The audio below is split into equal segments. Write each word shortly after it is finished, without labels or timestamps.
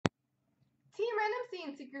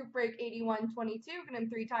C&C Group Break 8122. We're going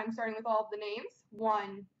to 3 times starting with all of the names.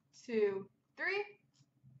 1, 2, 3.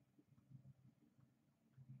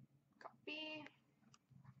 Copy.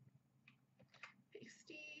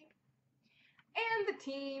 Pasty. And the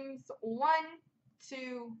teams. 1,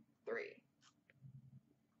 2, 3.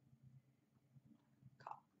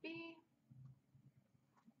 Copy.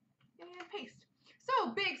 And paste.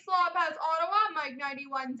 So, Big Slob has Ottawa, Mike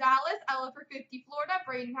 91 Dallas, Ella for 50 Florida,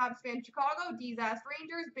 Braden Habspan Chicago, D's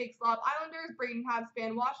Rangers, Big Slob Islanders, Braden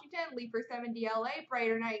Habspan Washington, Lee for 70 LA,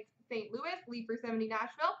 Brighter Knights St. Louis, Lee for 70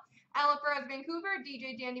 Nashville, Ella for has Vancouver,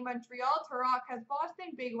 DJ Dandy Montreal, Turok has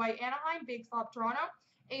Boston, Big White Anaheim, Big Slob Toronto,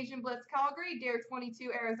 Asian Blitz Calgary, Dare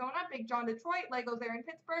 22 Arizona, Big John Detroit, Legos Aaron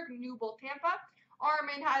Pittsburgh, Newble Tampa,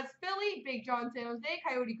 Armin has Philly, Big John San Jose,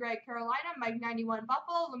 Coyote Greg Carolina, Mike 91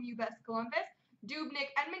 Buffalo, Lemieux Best Columbus, Dubnik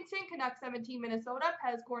Edmonton, Canucks 17 Minnesota,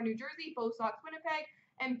 Pezcor New Jersey, Bo Sox Winnipeg,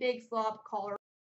 and Big Slob Colorado.